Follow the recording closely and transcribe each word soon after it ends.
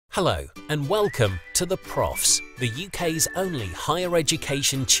Hello and welcome to the Profs, the UK's only higher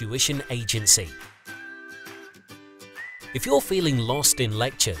education tuition agency. If you're feeling lost in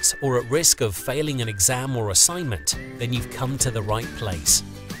lectures or at risk of failing an exam or assignment, then you've come to the right place.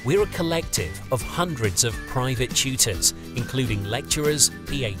 We're a collective of hundreds of private tutors, including lecturers,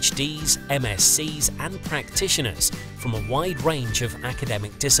 PhDs, MScs and practitioners from a wide range of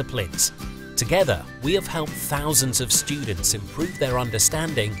academic disciplines. Together, we have helped thousands of students improve their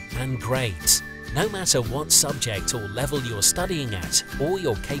understanding and grades. No matter what subject or level you're studying at or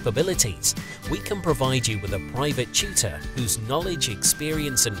your capabilities, we can provide you with a private tutor whose knowledge,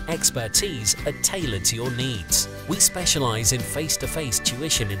 experience and expertise are tailored to your needs. We specialise in face-to-face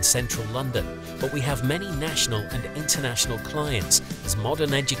tuition in central London, but we have many national and international clients as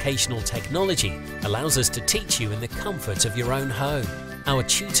modern educational technology allows us to teach you in the comfort of your own home. Our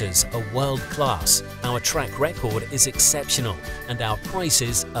tutors are world-class, our track record is exceptional and our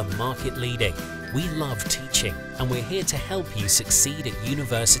prices are market-leading. We love teaching and we're here to help you succeed at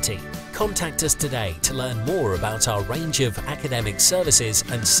university. Contact us today to learn more about our range of academic services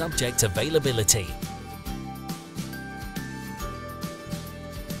and subject availability.